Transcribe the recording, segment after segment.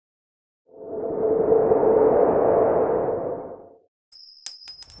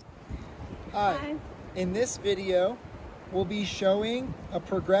Hi. In this video, we'll be showing a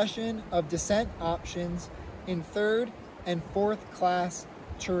progression of descent options in third and fourth class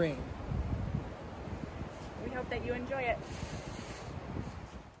terrain. We hope that you enjoy it.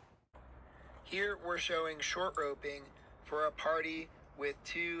 Here we're showing short roping for a party with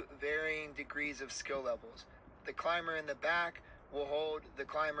two varying degrees of skill levels. The climber in the back will hold the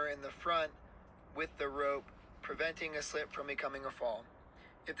climber in the front with the rope, preventing a slip from becoming a fall.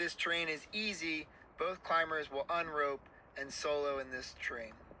 If this terrain is easy, both climbers will unrope and solo in this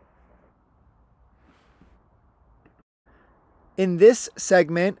terrain. In this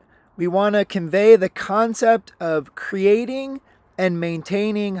segment, we want to convey the concept of creating and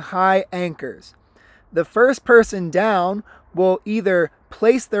maintaining high anchors. The first person down will either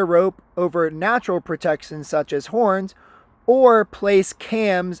place their rope over natural protection such as horns or place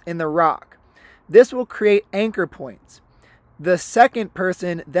cams in the rock. This will create anchor points. The second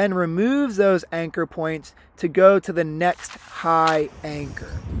person then removes those anchor points to go to the next high anchor.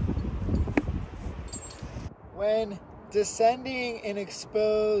 When descending in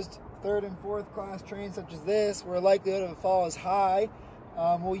exposed third and fourth class terrain such as this, where likelihood of a fall is high,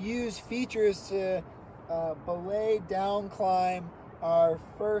 we'll use features to belay down climb our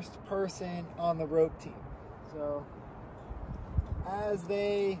first person on the rope team. So as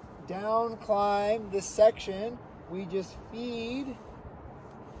they down climb this section, we just feed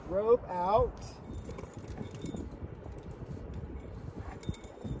rope out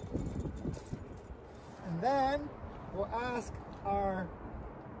and then we'll ask our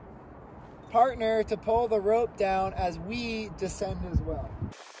partner to pull the rope down as we descend as well.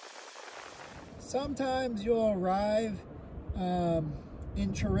 Sometimes you'll arrive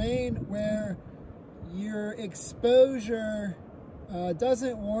in terrain where your exposure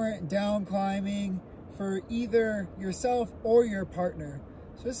doesn't warrant down climbing for either yourself or your partner.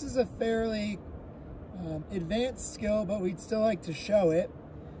 So this is a fairly advanced skill, but we'd still like to show it.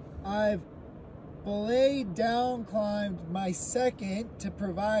 I've belayed down climbed my second to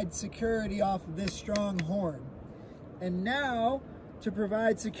provide security off of this strong horn. And now, to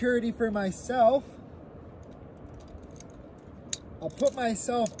provide security for myself, I'll put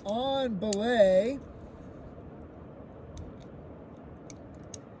myself on belay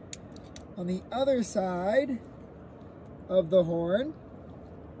on the other side of the horn.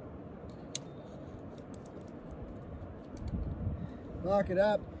 Lock it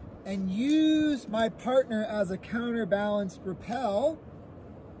up and use my partner as a counterbalanced rappel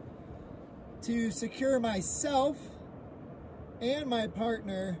to secure myself and my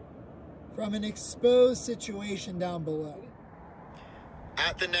partner from an exposed situation down below.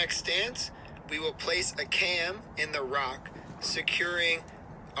 At the next stance, we will place a cam in the rock, securing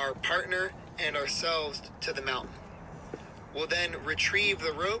our partner and ourselves to the mountain. We'll then retrieve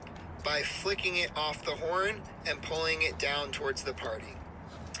the rope by flicking it off the horn and pulling it down towards the party.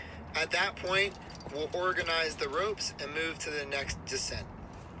 At that point, we'll organize the ropes and move to the next descent.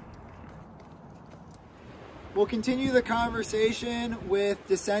 We'll continue the conversation with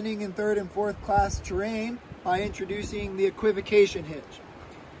descending in third and fourth class terrain by introducing the equivocation hitch.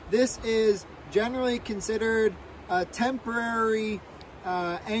 This is generally considered a temporary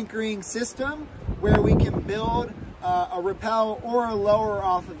anchoring system where we can build a rappel or a lower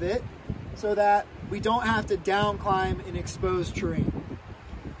off of it so that we don't have to down climb in exposed terrain.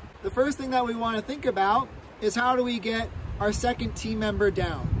 The first thing that we want to think about is how do we get our second team member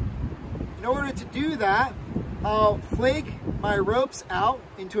down. In order to do that, I'll flake my ropes out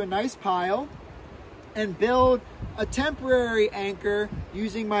into a nice pile and build a temporary anchor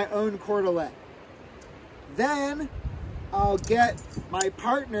using my own cordelet. Then I'll get my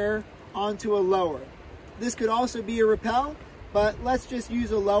partner onto a lower. This could also be a rappel, but let's just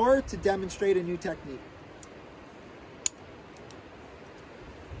use a lower to demonstrate a new technique.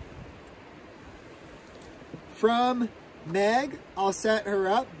 From Meg, I'll set her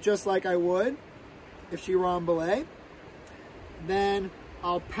up just like I would if she were on belay. Then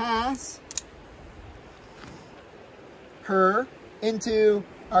I'll pass her into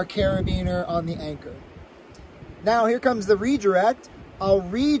our carabiner on the anchor. Now here comes the redirect. I'll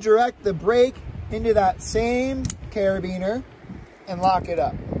redirect the brake into that same carabiner and lock it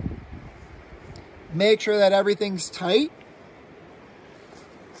up. Make sure that everything's tight.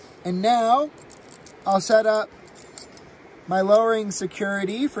 And now I'll set up my lowering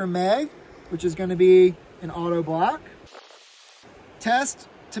security for Meg, which is going to be an auto block. Test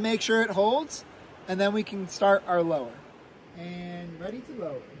to make sure it holds, and then we can start our lower. And ready to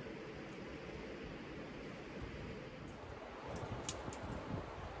lower.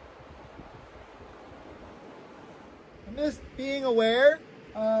 I'm just being aware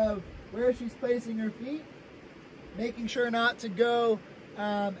of where she's placing her feet, making sure not to go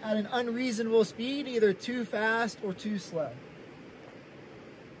at an unreasonable speed, either too fast or too slow.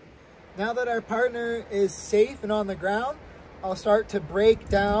 Now that our partner is safe and on the ground, I'll start to break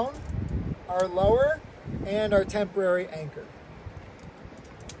down our lower and our temporary anchor.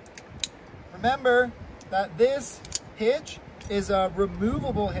 Remember that this hitch is a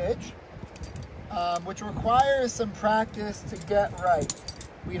removable hitch, which requires some practice to get right.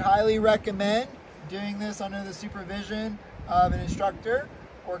 We'd highly recommend doing this under the supervision of an instructor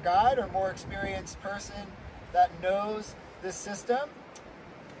or guide or more experienced person that knows this system,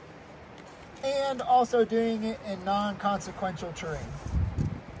 and also doing it in non-consequential terrain.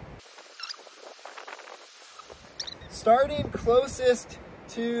 Starting closest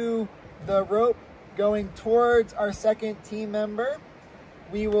to the rope going towards our second team member,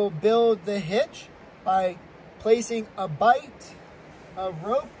 we will build the hitch by placing a bight of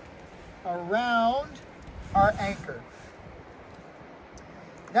rope around our anchor.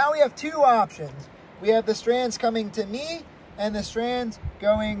 Now we have two options. We have the strands coming to me and the strands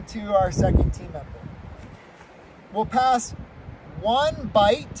going to our second team member. We'll pass one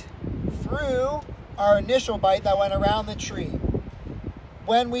bight through our initial bight that went around the tree.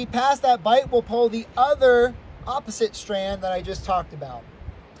 When we pass that bight, we'll pull the other opposite strand that I just talked about.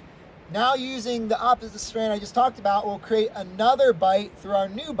 Now using the opposite strand I just talked about, we'll create another bight through our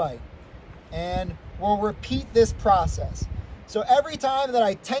new bight, and we'll repeat this process. So every time that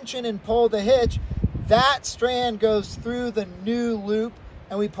I tension and pull the hitch, that strand goes through the new loop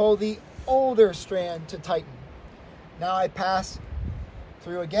and we pull the older strand to tighten. Now I pass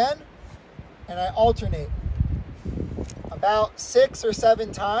through again and I alternate about 6 or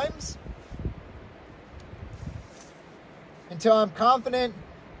 7 times until I'm confident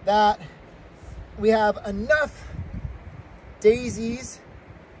that we have enough daisies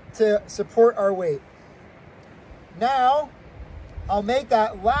to support our weight. Now I'll make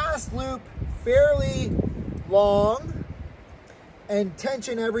that last loop fairly long and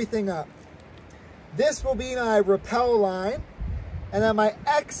tension everything up. This will be my rappel line, and then my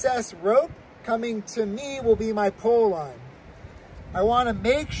excess rope coming to me will be my pole line. I want to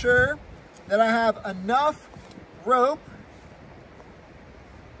make sure that I have enough rope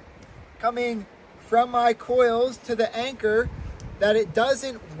coming from my coils to the anchor that it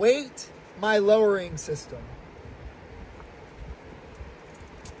doesn't weight my lowering system.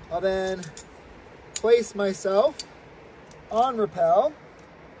 I'll then place myself on rappel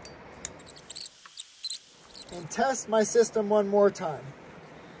and test my system one more time.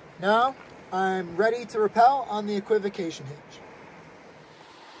 Now I'm ready to rappel on the equivocation hitch.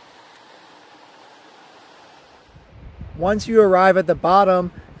 Once you arrive at the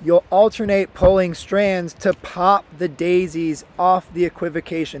bottom, you'll alternate pulling strands to pop the daisies off the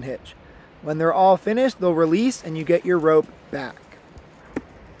equivocation hitch. When they're all finished, they'll release and you get your rope back.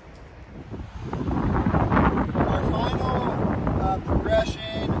 Our final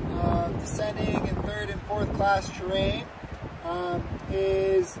progression of descending in 3rd and 4th class terrain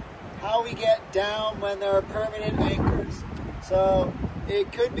is how we get down when there are permanent anchors. So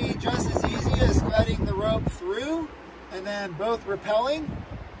it could be just as easy as threading the rope through and then both rappelling,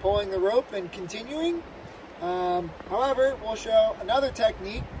 pulling the rope and continuing. However, we'll show another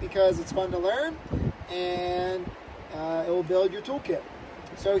technique because it's fun to learn and it will build your toolkit.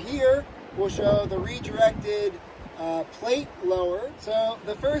 So here we'll show the redirected plate lower. So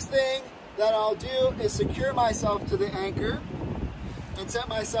the first thing that I'll do is secure myself to the anchor and set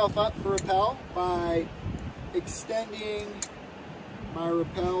myself up for rappel by extending my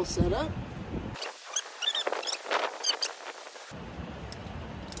rappel setup.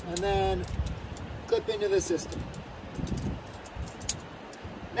 And then clip into the system.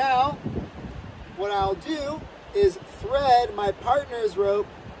 Now, what I'll do is thread my partner's rope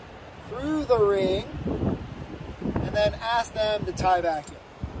through the ring and then ask them to tie back in.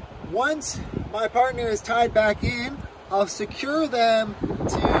 Once my partner is tied back in, I'll secure them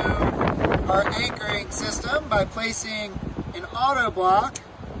to our anchoring system by placing an auto block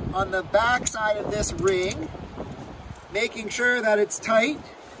on the back side of this ring, making sure that it's tight,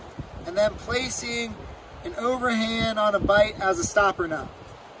 and then placing an overhand on a bight as a stopper nut.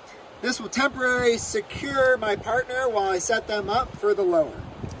 This will temporarily secure my partner while I set them up for the lower.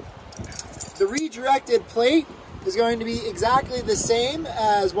 The redirected plate is going to be exactly the same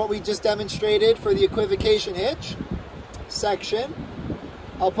as what we just demonstrated for the equivocation hitch section.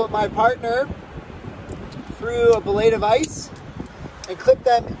 I'll put my partner through a blade of ice and clip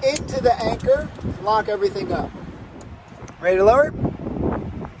them into the anchor and lock everything up. Ready to lower?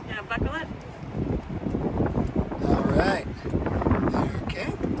 Yeah, buckle it. All right.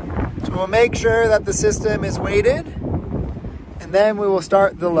 Okay. we'll make sure that the system is weighted, and then we will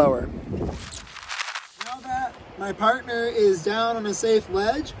start the lower. Now that my partner is down on a safe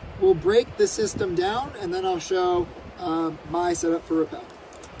ledge, we'll break the system down, and then I'll show my setup for rappel.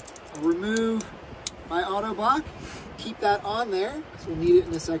 I'll remove my auto block, keep that on there because we'll need it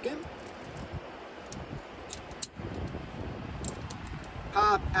in a second.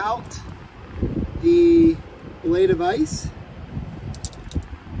 Pop out the blade of ice.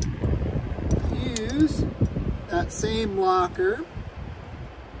 Use that same locker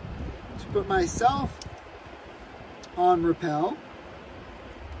to put myself on rappel.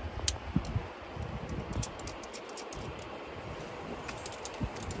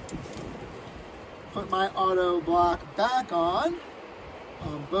 Put my auto block back on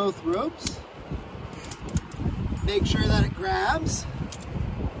both ropes. Make sure that it grabs.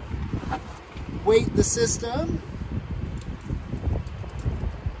 Weight the system.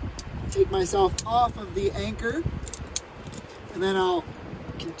 Take myself off of the anchor, and then I'll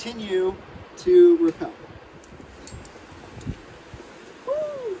continue to rappel.